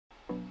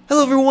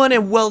Hello everyone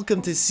and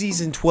welcome to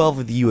Season 12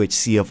 of the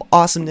UHC of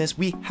Awesomeness.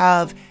 We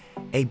have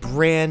a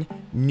brand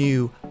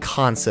new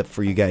concept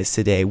for you guys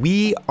today.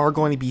 We are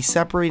going to be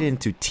separated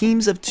into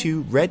teams of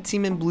two, red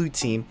team and blue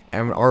team,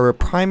 and our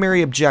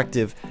primary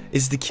objective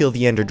is to kill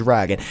the Ender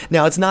Dragon.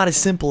 Now it's not as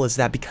simple as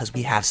that because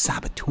we have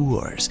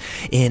saboteurs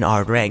in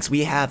our ranks.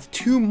 We have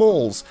two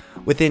moles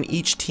within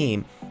each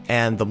team,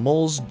 and the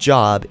mole's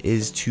job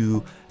is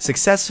to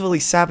successfully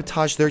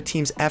sabotage their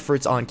team's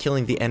efforts on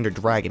killing the Ender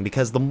Dragon,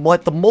 because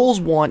what the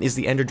moles want is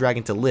the Ender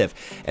Dragon to live,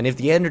 and if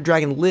the Ender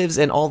Dragon lives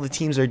and all the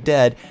teams are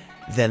dead,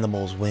 then the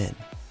moles win.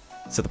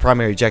 So the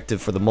primary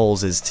objective for the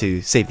moles is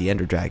to save the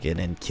Ender Dragon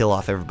and kill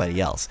off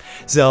everybody else.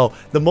 So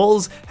the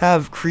moles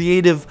have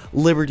creative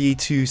liberty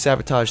to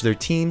sabotage their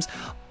teams.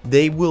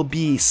 They will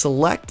be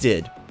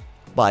selected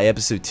by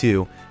episode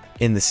 2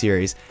 in the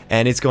series,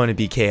 and it's going to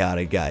be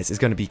chaotic, guys. It's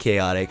going to be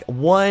chaotic.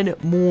 One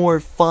more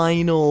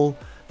final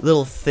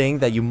little thing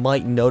that you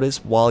might notice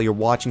while you're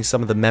watching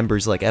some of the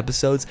members like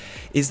episodes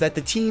is that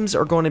the teams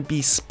are going to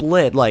be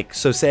split. Like,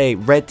 so say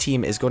red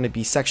team is going to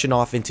be sectioned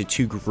off into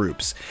two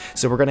groups.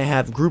 So we're going to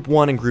have group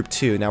 1 and group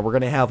 2. Now we're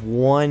going to have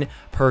one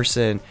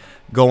person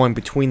going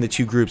between the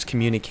two groups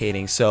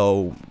communicating.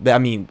 So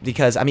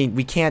because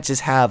we can't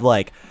just have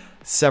like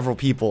several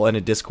people in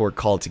a Discord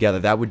call together.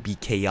 That would be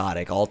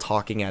chaotic, all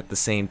talking at the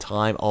same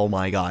time. Oh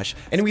my gosh.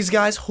 Anyways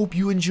guys, hope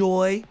you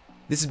enjoy.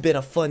 This has been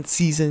a fun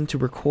season to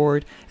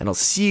record, and I'll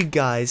see you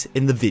guys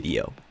in the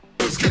video.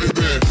 Let's get it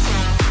there.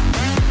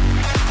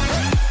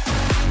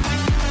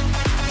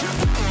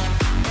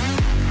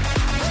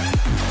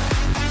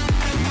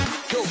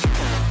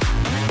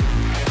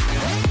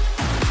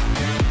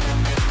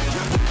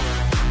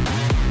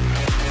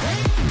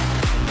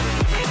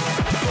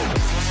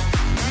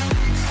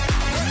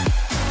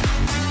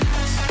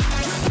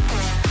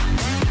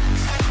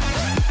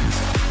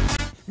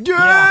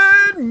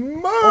 Good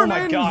morning, oh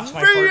my gosh,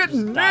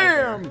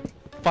 Vietnam!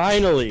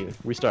 Finally,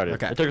 we started.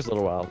 Okay. It took us a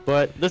little while,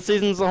 but this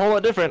season's a whole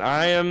lot different.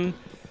 I am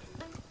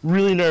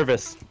really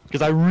nervous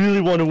because I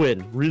really want to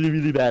win,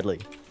 really badly.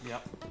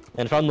 Yep.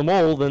 And if I'm the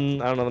mole,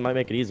 then I don't know, that might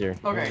make it easier.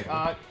 Okay,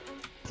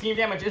 team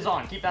damage is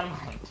on. Keep that in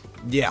mind.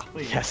 Yeah.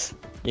 Please. Yes.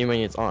 You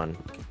mean it's on?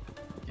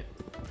 Yep.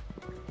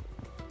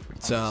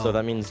 So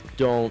that means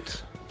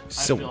don't.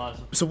 So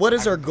what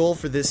is our goal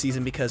for this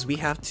season? Because we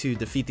have to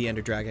defeat the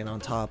Ender Dragon on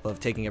top of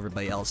taking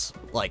everybody else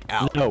like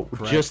out. No,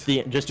 correct? just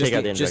take out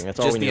the Ender Dragon. That's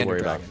all we need to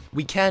worry about.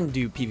 We can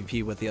do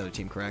PvP with the other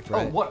team, correct?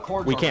 Right? Oh, what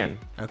chords? We can.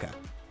 Okay.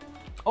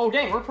 Oh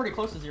dang, we're pretty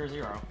close to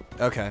 0-0.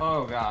 Okay.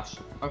 Oh gosh.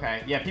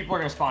 Okay, yeah, people are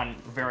gonna spawn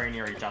very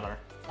near each other.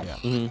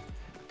 Yeah.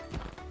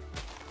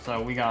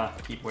 So we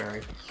gotta keep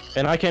wary.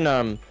 And I can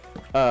I'm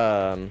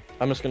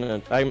just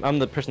gonna I'm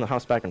the person that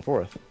hops back and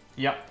forth.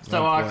 Yep.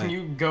 So can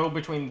you go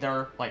between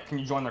their can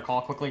you join their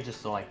call quickly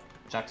just to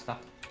check stuff,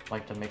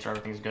 to make sure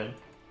everything's good?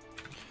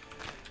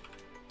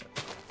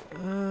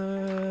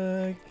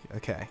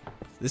 Okay.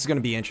 This is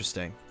gonna be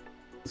interesting.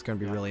 It's gonna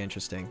be really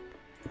interesting.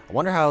 I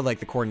wonder how the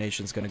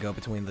coordination's gonna go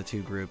between the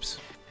two groups.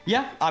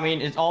 Yeah, I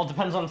mean it all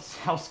depends on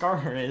how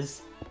Scar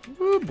is.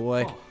 Oh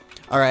boy. Oh.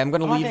 All right, I'm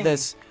gonna leave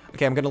this.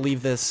 Okay, I'm gonna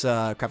leave this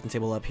crafting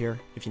table up here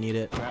if you need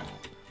it. Okay.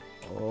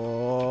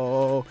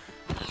 Oh,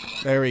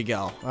 there we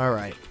go. All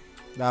right.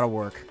 That'll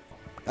work.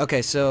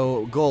 Okay,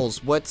 so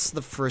goals. What's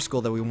the first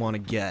goal that we want to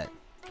get?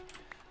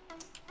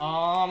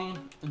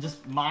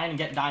 Just mine and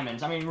get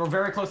diamonds. I mean, we're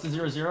very close to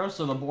 0-0,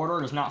 so the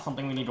border is not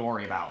something we need to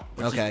worry about.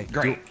 Okay.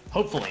 Great.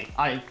 Hopefully.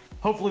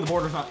 Hopefully the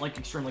border's not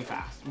extremely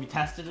fast. We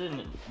tested it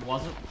and it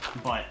wasn't,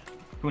 but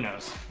who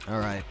knows? All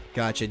right.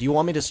 Gotcha. Do you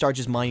want me to start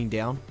just mining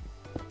down?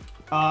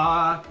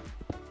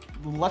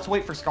 Let's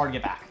wait for Scar to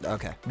get back.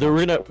 Okay.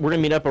 We're gonna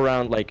meet up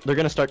around they're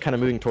gonna start kind of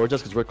moving towards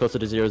us because we're closer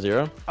to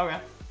 0-0. Okay.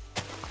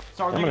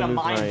 So are they gonna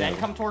mine then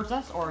come towards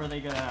us, or are they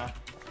gonna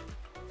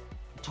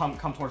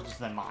come towards us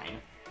then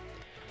mine?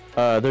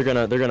 They're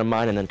gonna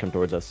mine and then come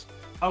towards us.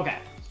 Okay.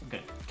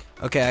 Good.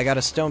 Okay, I got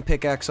a stone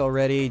pickaxe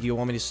already. Do you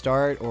want me to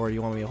start, or do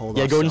you want me to hold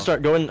on? Yeah, go and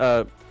start. Go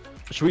and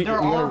should we? There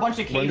are a bunch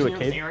of caves near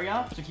this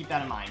area, so keep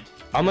that in mind.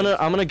 I'm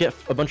gonna get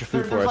a bunch of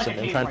food for us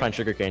and try and find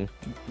sugarcane.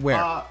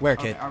 Where? Where,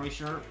 kid? Okay, are we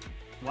sure?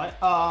 What?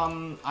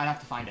 I have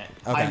to find it.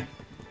 Okay.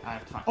 I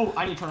have to find. Oh,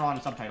 I need to turn on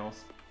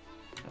subtitles.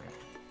 Okay.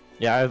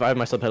 Yeah, I have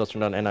my subtitles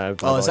turned on and I have.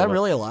 Oh, is that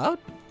really allowed?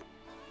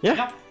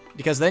 Yeah.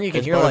 Because then you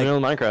can hear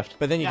Minecraft.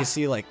 But then you can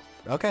see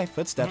okay,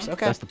 footsteps.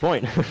 Okay. That's the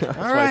point. That's All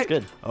why right.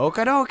 it's good.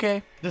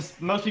 Okay.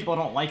 Most people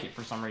don't like it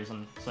for some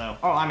reason. So,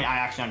 I mean, I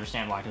actually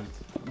understand why,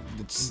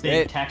 because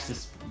big text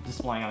is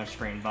displaying on the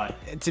screen. But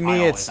to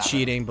me, it's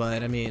cheating.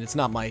 But I mean, it's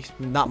not my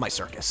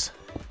circus.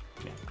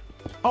 Yeah.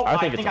 Oh,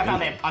 I think I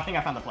found it. I think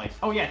I found the place.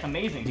 Oh yeah, it's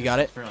amazing. You got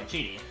it? It's fairly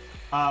cheaty.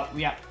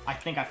 Yeah, I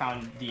think I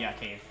found the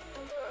cave.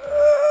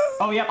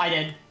 Oh yep, I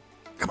did.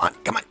 Come on.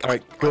 All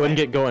right, go and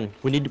get going.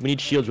 We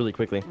need shields really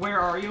quickly. Where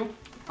are you,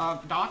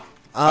 Doc?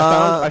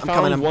 I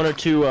found one or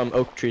two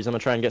oak trees. I'm gonna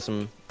try and get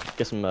some.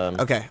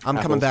 Okay, I'm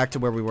coming back to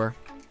where we were.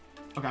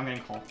 Okay, I'm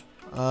getting coal.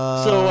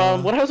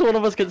 So what happens when one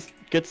of us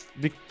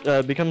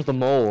becomes the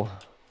mole?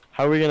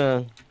 How are we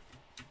gonna?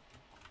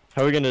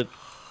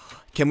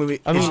 Can we?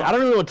 I mean, I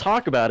don't really want to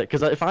talk about it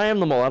because if I am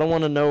the mole, I don't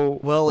want to know.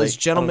 Well, like, is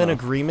gentlemen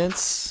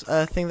agreements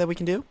a thing that we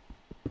can do?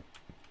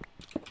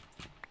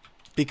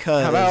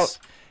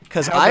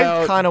 Because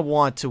I kind of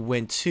want to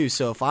win too.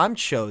 So if I'm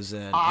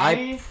chosen,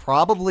 I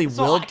probably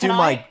will do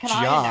my job. Can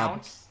I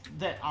announce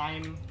that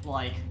I'm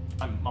like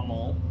a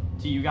mole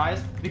to you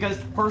guys? Because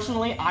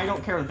personally, I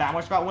don't care that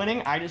much about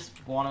winning. I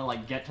just want to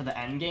like get to the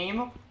end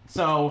game.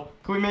 So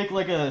can we make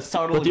like a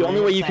subtle? But the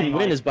only way you can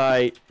win is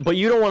by. But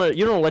you don't want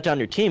to let down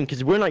your team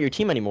because we're not your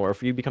team anymore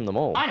if you become the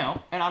mole. I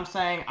know, and I'm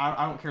saying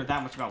I don't care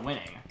that much about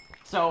winning.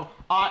 So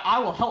I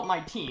will help my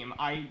team.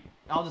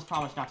 I'll just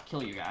promise not to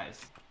kill you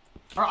guys.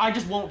 Or I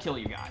just won't kill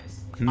you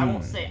guys. I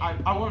won't say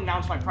I won't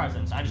announce my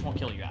presence. I just won't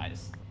kill you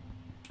guys.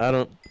 I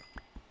don't.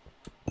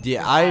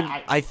 Yeah,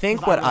 I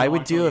think what I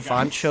would do if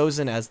I'm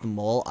chosen as the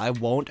mole, I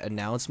won't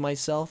announce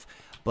myself,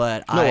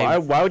 but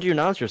why would you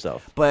announce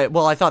yourself? But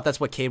well, I thought that's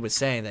what Cade was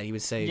saying, that he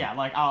would say. Yeah,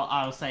 like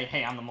I'll say,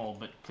 hey, I'm the mole,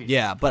 but please.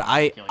 Yeah, but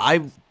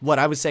what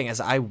I was saying is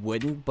I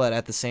wouldn't, but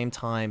at the same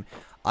time,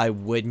 I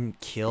wouldn't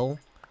kill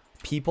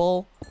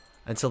people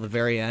until the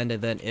very end,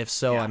 and then if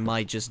so, I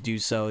might just do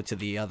so to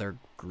the other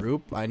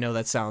group. I know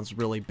that sounds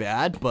really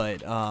bad,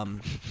 but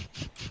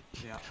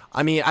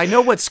I mean, I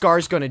know what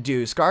Scar's gonna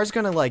do. Scar's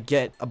gonna like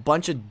get a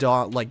bunch of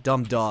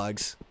dumb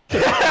dogs.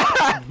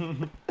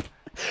 But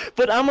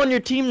I'm on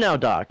your team now,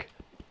 Doc.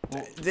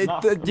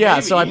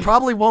 Yeah, so I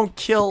probably won't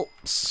kill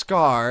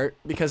Scar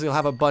because he'll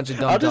have a bunch of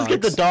dumb dogs. I'll just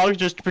get the dogs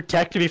just to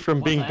protect me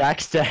from being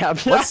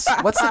backstabbed.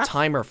 What's the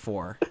timer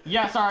for?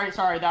 Yeah,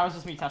 sorry, that was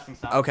just me testing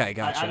stuff. Okay,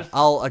 gotcha.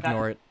 I'll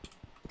ignore it.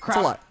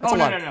 Crap. That's a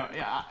lot. That's no.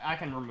 Yeah, I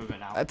can remove it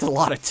now. That's a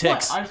lot of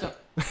ticks.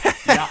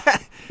 Yeah.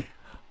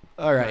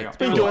 All right. It's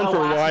been going for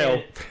a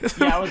while.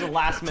 Yeah, it was a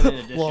last-minute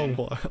addition. Long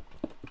while.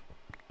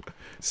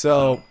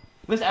 So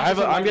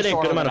I'm getting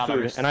a good amount of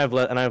food, and I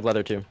have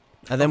leather too.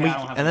 And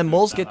then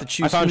moles get to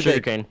choose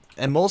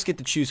moles get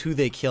to choose who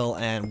they kill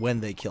and when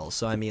they kill.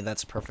 So I mean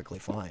that's perfectly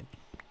fine.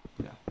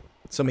 Yeah.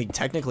 So I mean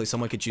technically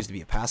someone could choose to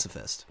be a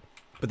pacifist,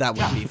 but that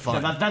wouldn't be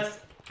fun. Yeah, that's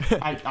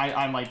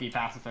I might be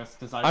pacifist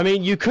because I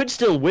mean you could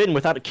still win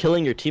without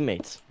killing your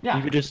teammates. Yeah.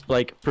 You could just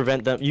like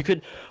prevent them. You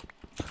could.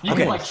 You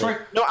can like trick.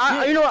 No,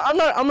 you know what? I'm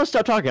gonna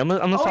stop talking. I'm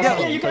gonna stop.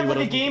 Yeah, you can have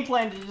like a game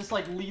plan to just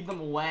like lead them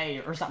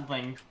away or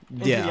something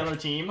into the other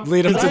team.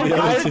 Lead them to the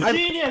other team.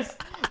 Genius.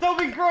 That'll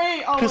be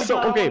great. Oh my god,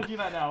 I want to do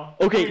that now.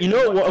 Okay, you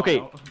know what? Okay,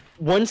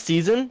 one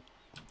season.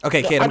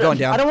 Okay, Kate, I'm going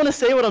down. I don't want to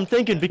say what I'm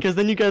thinking because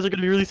then you guys are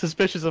gonna be really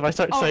suspicious if I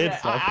start saying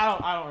stuff.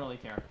 I don't really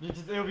care.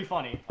 It'll be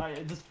funny.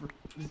 Just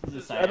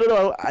say I don't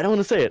know. I don't want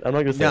to say it. I'm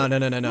not gonna say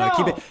it.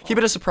 No. Keep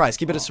it a surprise.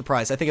 Keep it a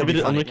surprise. I think it'll be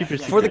funny.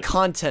 For the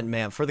content,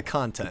 man. For the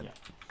content.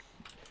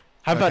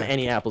 Haven't found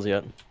any apples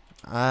yet.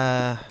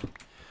 I've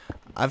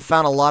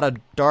found a lot of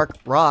dark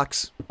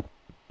rocks.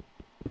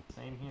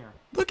 Same here.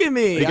 Look at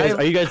me.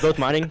 Are you guys both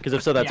mining? Because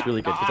if so, that's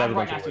really good. Because I have a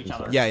bunch of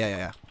wood.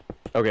 Yeah.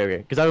 Okay.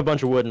 Because I have a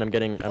bunch of wood and I'm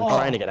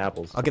trying to get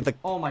apples. I'll get the.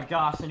 Oh my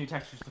gosh, the new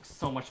textures look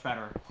so much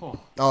better. Oh,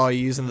 are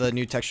you using the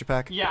new texture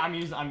pack? Yeah,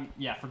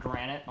 yeah, for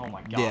granite. Oh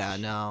my gosh. Yeah,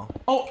 no.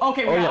 Oh,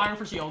 okay, we got iron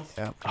for shields.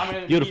 Yeah.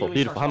 Beautiful.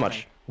 How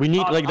much? We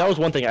need that was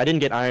one thing. I didn't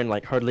get iron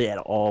like hardly at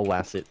all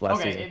last season.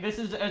 Okay,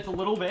 it's a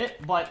little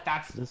bit, but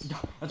that's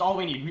all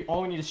we need.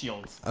 All we need is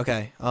shields.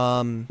 Okay.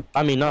 I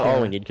mean, not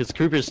all we need, because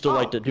creepers still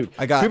like to. Dude,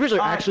 creepers are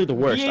actually the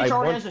worst. DH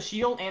already has a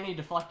shield and he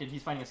deflected.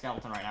 He's fighting a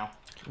skeleton right now.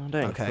 Oh,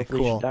 dang. Okay,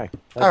 cool.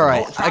 All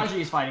right.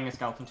 Strategy is fighting a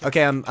skeleton too.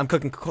 Okay, I'm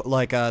cooking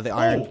like the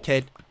iron.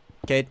 Cade.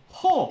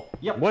 Oh,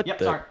 yep. What? Yep.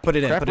 Sorry. Put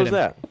it in. Put it in.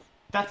 That?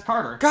 That's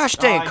Carter. Gosh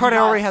dang, Carter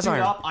already has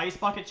iron. Ice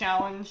bucket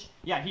challenge.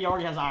 Yeah, he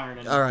already has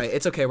iron. Alright,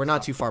 it's okay. We're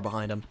not too far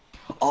behind him.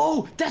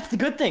 Oh, that's the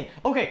good thing.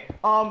 Okay,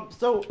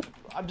 so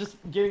I'm just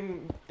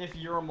giving, if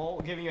you're a mole,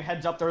 giving you a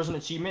heads up. There's an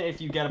achievement if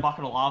you get a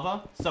bucket of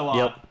lava.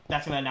 So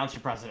that's gonna announce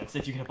your presence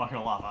if you get a bucket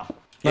of lava.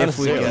 If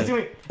we get.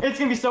 It's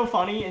gonna be so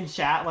funny in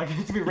chat. Like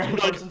it's gonna be random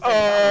person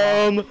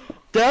saying,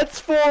 that's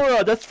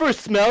for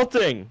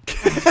smelting.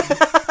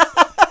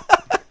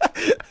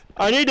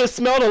 I need to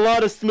smelt a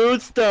lot of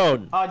smooth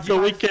stone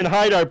so we can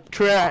hide our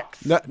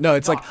tracks. No,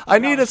 it's like I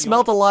need to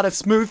smelt a lot of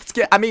smooth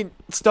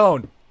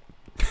stone.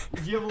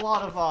 Do you have a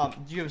lot of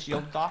do you have a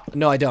shield, Doc?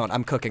 No, I don't.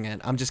 I'm cooking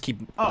it. I'm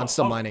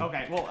still mining.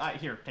 Okay, well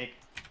here, take.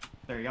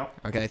 There you go.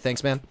 Okay,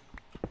 thanks, man.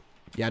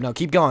 Yeah, no,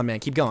 keep going,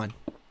 man. Keep going.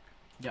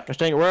 Yeah.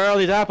 Where are all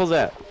these apples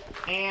at?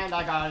 And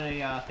I got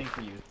a thing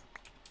for you.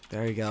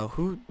 There you go.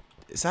 Who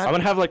is that? I'm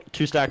gonna have like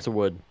 2 stacks of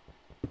wood.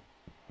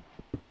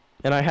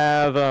 And I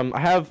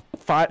have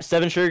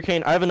 7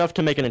 sugarcane. I have enough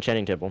to make an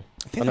enchanting table.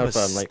 I think enough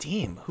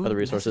Steam. Other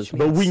resources.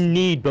 But we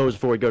need bows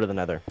before we go to the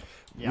Nether.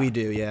 Yeah. We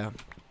do, yeah.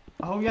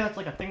 Oh yeah, that's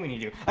like a thing we need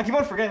to do. I keep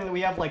on forgetting that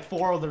we have like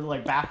 4 other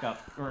like backup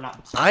or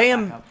not. I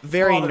am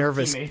very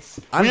nervous.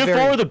 We have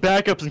 4 of the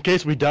backups in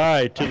case we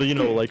die to the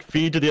like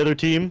feed to the other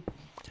team.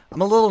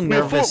 I'm a little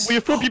nervous. We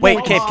have 4 people.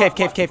 Wait, cave.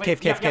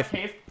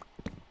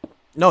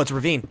 No, it's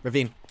ravine.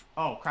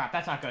 Oh crap,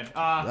 that's not good.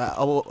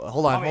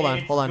 Hold on.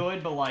 It's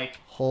good, but like.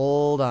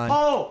 Hold on.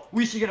 Oh,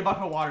 we should get a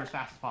bucket of water as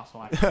fast as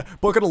possible.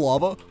 Bucket of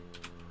lava.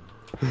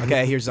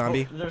 Okay, here's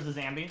zombie. Oh, there's a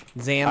zombie.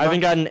 Zamba. I haven't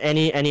gotten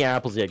any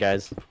apples yet,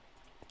 guys.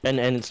 And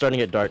it's starting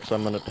to get dark, so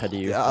I'm gonna head to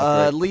you.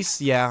 At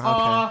least,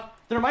 yeah. Okay.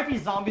 There might be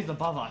zombies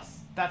above us.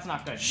 That's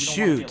not good. You don't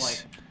Shoot. want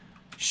to get,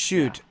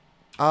 Shoot.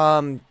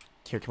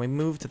 Here, can we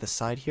move to the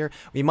side here?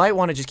 We might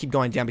want to just keep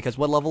going down because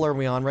what level are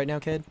we on right now,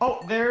 kid? Oh,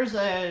 there's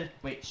a...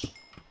 Wait.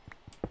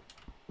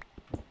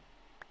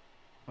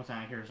 What's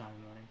that? Here's zombie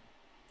running.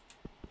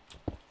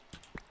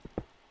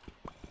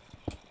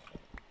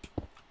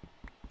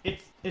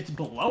 It's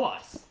below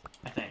us,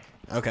 I think.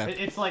 Okay.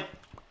 It's like...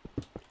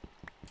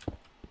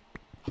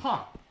 Huh.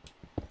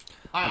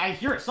 I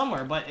hear it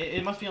somewhere, but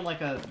it must be in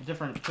like a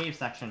different cave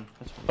section.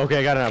 Okay,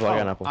 I got an apple. I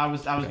got an apple. I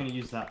was gonna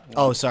use that.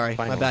 Oh, sorry.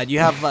 Finally. My bad. You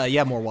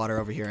have more water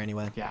over here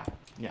anyway. Yeah.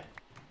 Yeah.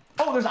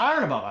 Oh, there's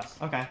iron above us.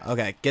 Okay.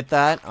 Okay, get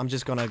that. I'm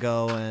just gonna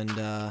go and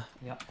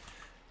Yep.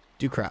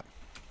 do crap.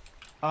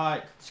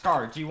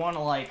 Scar, do you want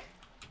to like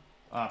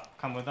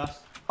come with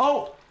us?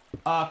 Oh,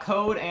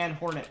 Code and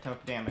Hornet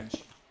took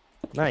damage.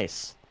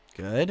 Nice.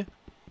 Good.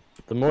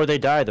 The more they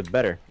die, the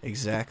better.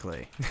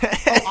 Exactly.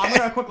 Oh, I'm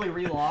gonna quickly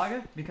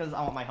relog because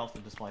I want my health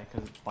to display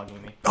because it's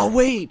bugging me. Oh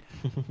wait,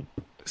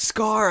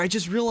 Scar! I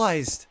just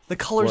realized the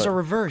colors What? are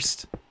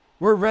reversed.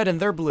 We're red and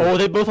they're blue. Oh, are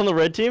they both on the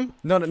red team?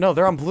 No,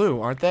 they're on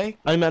blue, aren't they?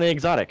 I'm on the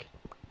exotic.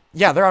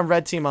 Yeah, they're on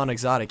red team on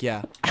exotic.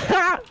 Yeah.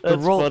 That's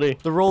funny.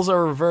 The roles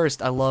are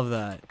reversed. I love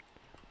that.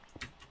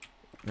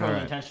 Totally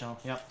Alright. intentional.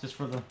 Yep, just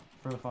for the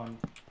fun.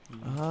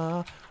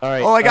 All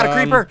right. Oh, I got a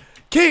creeper,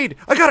 Cade!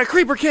 I got a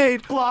creeper,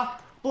 Cade! Block.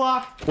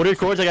 Block. What are your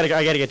chords? I gotta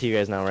get to you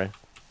guys now, right?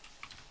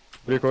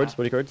 What are your chords?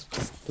 What are your chords?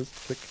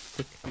 Just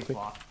quick.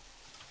 Block.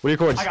 What are your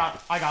chords? I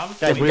got him.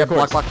 Guys, what We are your got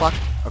block, chords? block.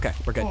 Okay,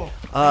 we're good. Oh,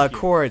 thank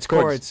you.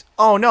 Chords.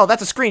 Oh no,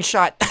 that's a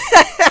screenshot.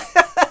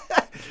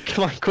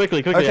 Come on, quickly.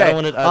 Okay. I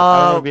don't want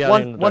to be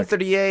out in the dark.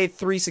 138,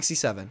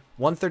 367.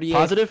 138.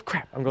 Positive?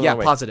 Crap. I'm going Yeah, the wrong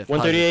way. positive,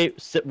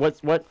 138.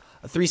 What?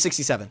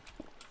 367.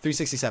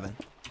 367.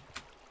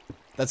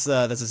 That's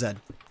a Z.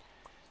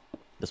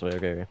 This way.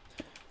 Okay.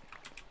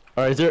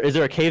 All right. Is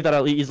there a cave that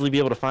I'll easily be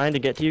able to find to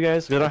get to you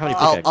guys? 'Cause I don't have any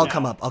pickaxes. I'll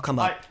come up. I'll come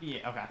up.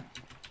 Yeah. Okay.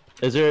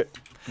 Is there?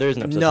 There's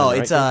no. No,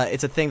 it's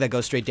a thing that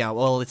goes straight down.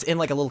 Well, it's in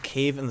like a little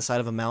cave in the side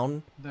of a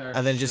mountain,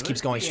 and then it just keeps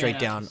going straight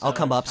down. I'll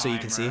come up so you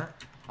can see.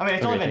 I mean,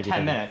 it's only been thank you, 10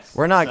 thank you. minutes.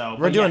 We're not- so-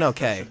 we're but doing yes,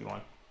 okay. there should be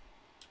one.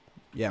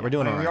 Yeah, we're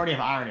doing I mean, alright. we already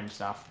have iron and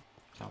stuff.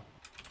 So.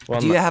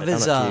 Well, Do you have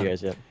his, I'm not to you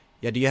guys yet.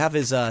 Yeah, do you have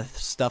his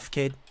stuff,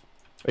 Cade?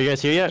 Are you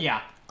guys here yet?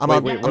 Yeah. I'm Wait,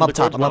 up. wait, I'm what up are the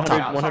top. chords? I'm up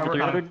top. 100, Sorry,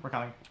 300? we're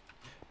coming.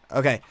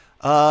 Okay.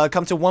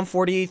 Come to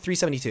 140,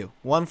 372.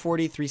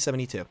 140,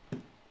 372.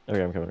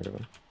 Okay, I'm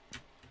coming.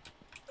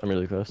 I'm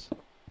really close.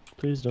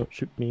 Please don't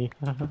shoot me.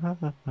 Yeah,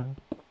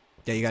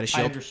 you got a I have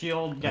shield. your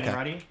shield. Getting Okay.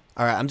 ready.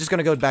 All right, I'm just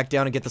gonna go back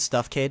down and get the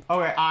stuff, Cade.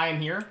 Okay, I am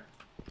here.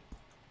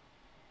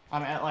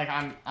 I'm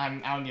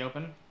out in the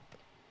open.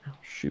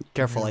 Shoot.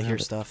 Careful, I hear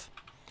stuff.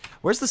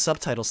 Where's the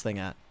subtitles thing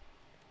at?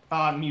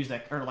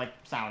 Music or like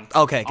sound.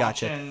 Okay,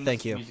 gotcha. Options,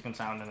 Thank you. Music and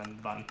sound, and then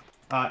the button.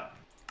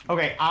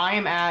 Okay,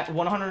 I'm at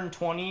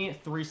 120,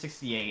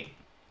 368.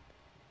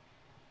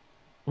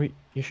 Wait,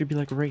 you should be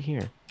like right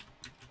here.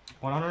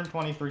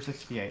 120,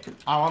 368.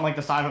 I'm on like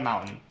the side of a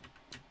mountain.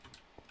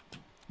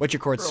 What's your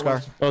chords,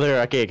 Scar? Oh,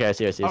 there. Okay, I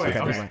see. Okay, okay,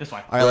 okay, fine. this way.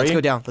 All right, let's Ready?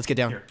 go down. Let's get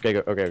down. Here. Okay,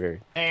 go. Okay.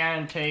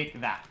 And take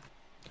that.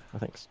 Oh,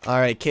 thanks. All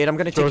right, Cade, I'm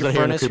gonna take Throws your out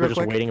here and the furnace creeper real just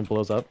quick. waiting and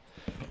blows up.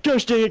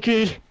 Gosh dang it,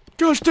 kid!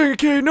 Gosh dang it,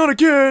 Cade, not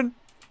again!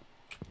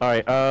 All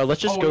right,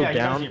 let's just Oh, go yeah, you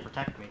guys down. need to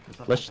protect me, 'cause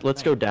that's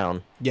Let's the go thing.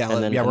 down. Yeah,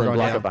 and then, yeah, and we're then going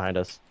block down. up behind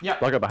us. Yeah,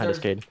 Block up behind us,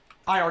 there's- Cade.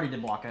 I already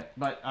did block it,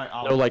 but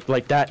I'll. No,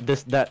 like that.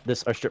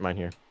 This our strip mine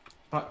here.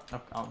 But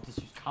I'll just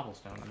use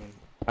cobblestone. I mean.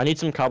 I need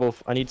some cobble.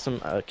 I need some.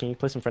 Can you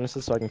play some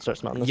furnaces so I can start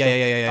smelting this? Yeah, stuff?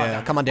 yeah, yeah, yeah, yeah.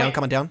 Okay. Come on down, Wait,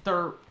 come on down.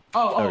 There.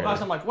 Okay.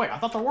 Guys, I'm like, wait, I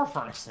thought there were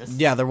furnaces.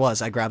 Yeah, there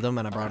was. I grabbed them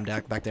and I brought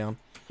them back down.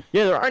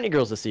 Yeah, there aren't any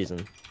girls this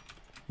season.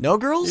 No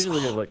girls?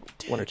 Usually there's like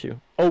one or two.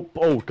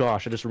 Oh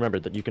gosh, I just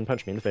remembered that you can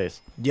punch me in the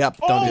face. Yep,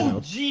 don't do Oh,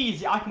 that.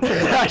 jeez, I can.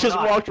 I just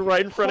walked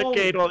right in front of Holy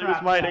Cade while he was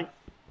crap, mining.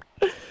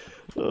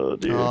 Oh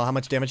dear. How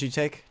much damage did you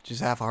take?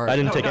 Just half a heart. I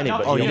didn't take any,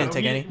 but Oh, he you almost- didn't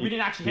take any? We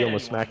didn't actually He hit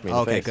almost anyone. smacked me in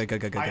the Okay, face.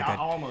 good. I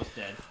almost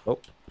did. Oh,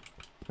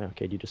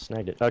 okay, you just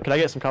snagged it. Could I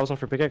get some cobblestone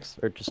for pickaxe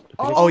or just? A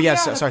pickaxe? Oh,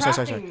 yes, the sorry.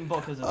 crafting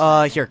book is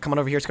a- Here, come on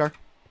over here, Scar.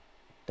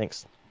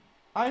 Thanks.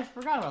 I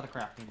forgot about the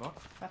crafting book.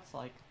 That's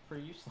like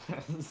pretty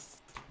useless.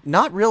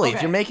 Not really. If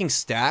Okay. you're making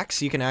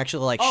stacks, you can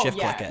actually like shift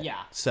yeah, click it. Yeah.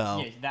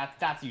 So Yeah,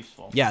 that's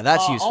useful. Yeah,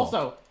 that's useful.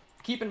 Also,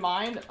 keep in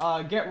mind,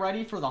 get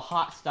ready for the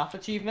hot stuff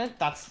achievement.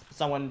 That's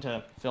someone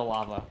to fill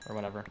lava or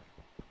whatever.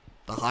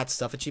 the hot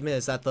stuff achievement,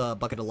 is that the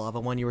bucket of lava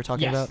one you were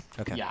talking Yes.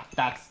 about? Okay. Yeah,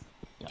 that's.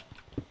 Yeah.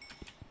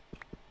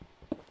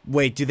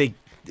 Wait,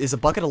 is a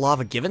bucket of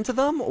lava given to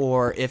them,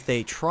 or if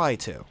they try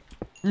to?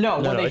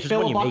 No, when they it's just fill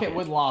when a you make bucket it.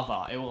 with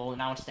lava, it will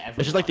announce to everyone.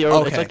 It's just like the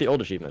old. It's Okay. like the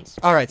old achievements.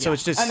 All right, so Yeah.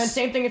 it's just And then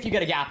same thing if you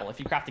get a gapple. If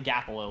you craft a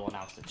gapple, it will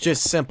announce it.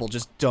 just simple.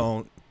 Just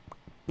don't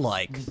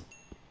like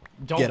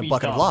Don't get a be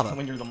bucket of dumb lava.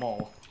 when you're the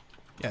mole.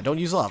 yeah, don't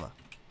use lava.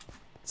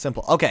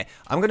 Simple. Okay,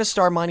 I'm gonna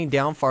start mining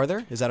down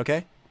farther. Is that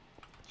okay?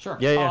 Sure.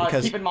 Yeah,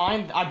 because- Keep in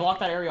mind, I blocked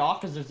that area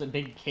off because there's a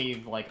big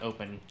cave like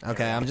open.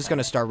 Okay, area. I'm just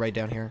gonna start right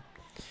down here.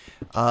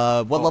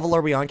 What level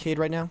are we on, Cade,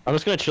 right now? I'm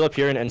just gonna chill up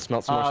here and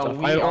smelt some more stuff.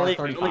 We I are only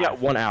 35. got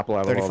 1 apple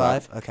out of all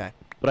that. 35? Okay.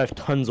 But I have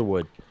tons of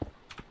wood.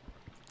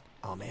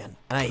 Oh, man.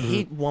 And I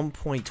hate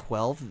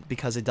 1.12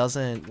 because it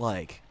doesn't,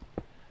 like...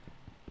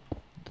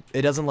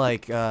 It doesn't,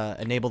 like,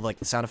 enable, like,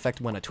 the sound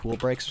effect when a tool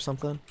breaks or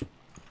something.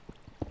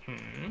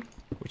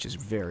 Which is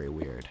very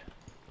weird.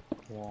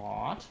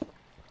 What?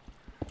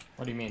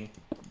 What do you mean?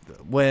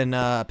 When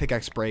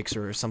pickaxe breaks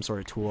or some sort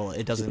of tool,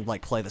 it doesn't,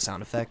 like, play the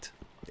sound effect.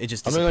 It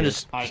just I'm gonna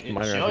disappears. just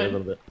mine around here a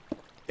little bit.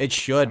 It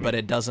should, but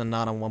it doesn't,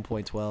 not on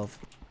 1.12.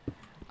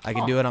 I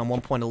can do it on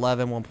 1.11,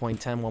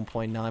 1.10,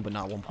 1.9, but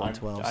not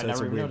 1.12, so it's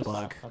a weird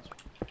bug.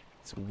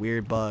 It's a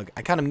weird bug.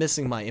 I'm kind of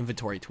missing my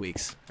inventory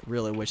tweaks. I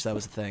really wish that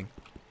was a thing.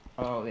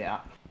 Oh,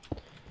 yeah.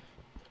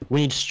 We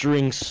need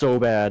string so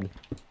bad.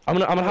 I'm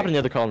gonna hop in the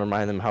other call and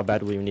remind them how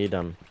bad we need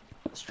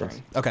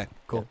String. Okay,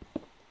 cool.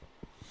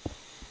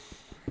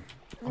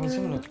 I was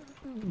gonna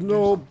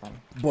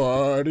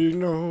Nobody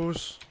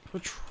knows the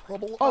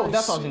trouble. Oh,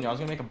 that's what I was gonna do. I was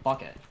gonna make a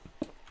bucket.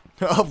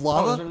 Of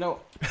lava? Oh, is there no...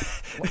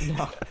 What?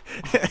 No.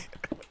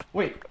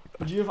 Wait,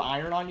 do you have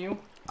iron on you?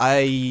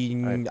 I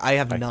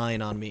have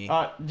 9 on me.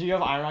 Do you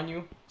have iron on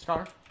you,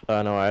 Scar?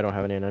 No, I don't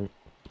have any in.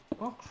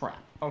 Oh,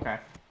 crap. Okay.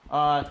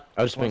 I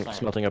was just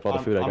smelting up all the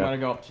food I got. I'm gonna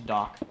go up to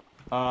Doc.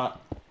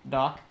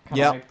 Doc, can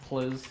I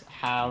please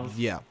have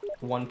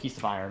 1 piece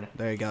of iron?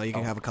 There you go. You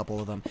can have a couple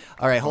of them.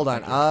 All right, hold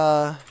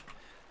on.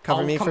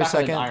 Cover me for a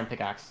second. Iron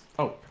pickaxe.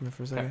 Oh. Cover me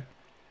for a second.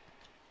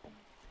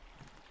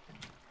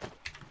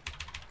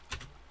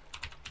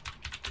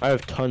 I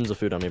have tons of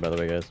food on me, by the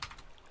way, guys.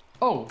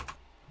 Oh,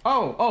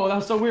 that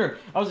was so weird.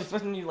 I was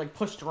expecting you like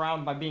pushed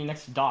around by being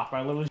next to Doc, but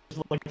I literally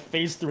just like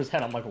phased through his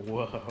head. I'm like,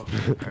 whoa.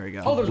 There we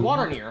go. Oh, there's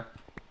water near.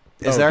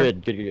 Is there?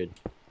 Good.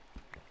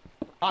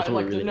 Like,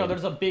 no,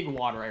 there's a big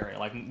water area,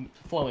 like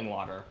flowing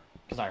water,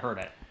 because I heard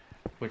it,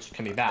 which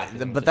can be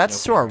bad. But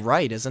that's to our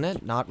right, isn't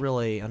it? Not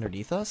really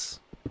underneath us.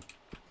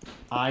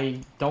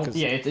 I don't.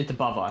 Yeah, it's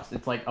above us.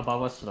 It's like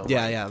above us to the right.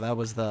 Yeah. That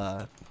was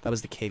the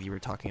cave you were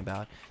talking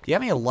about. Do you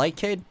have any light,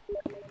 Cade?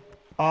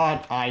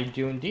 I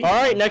do indeed. All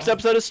right, next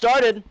episode has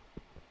started.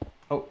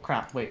 Oh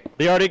crap! Wait.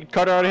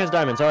 Carter already has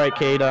diamonds. All right,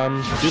 Cade,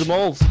 do the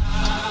moles.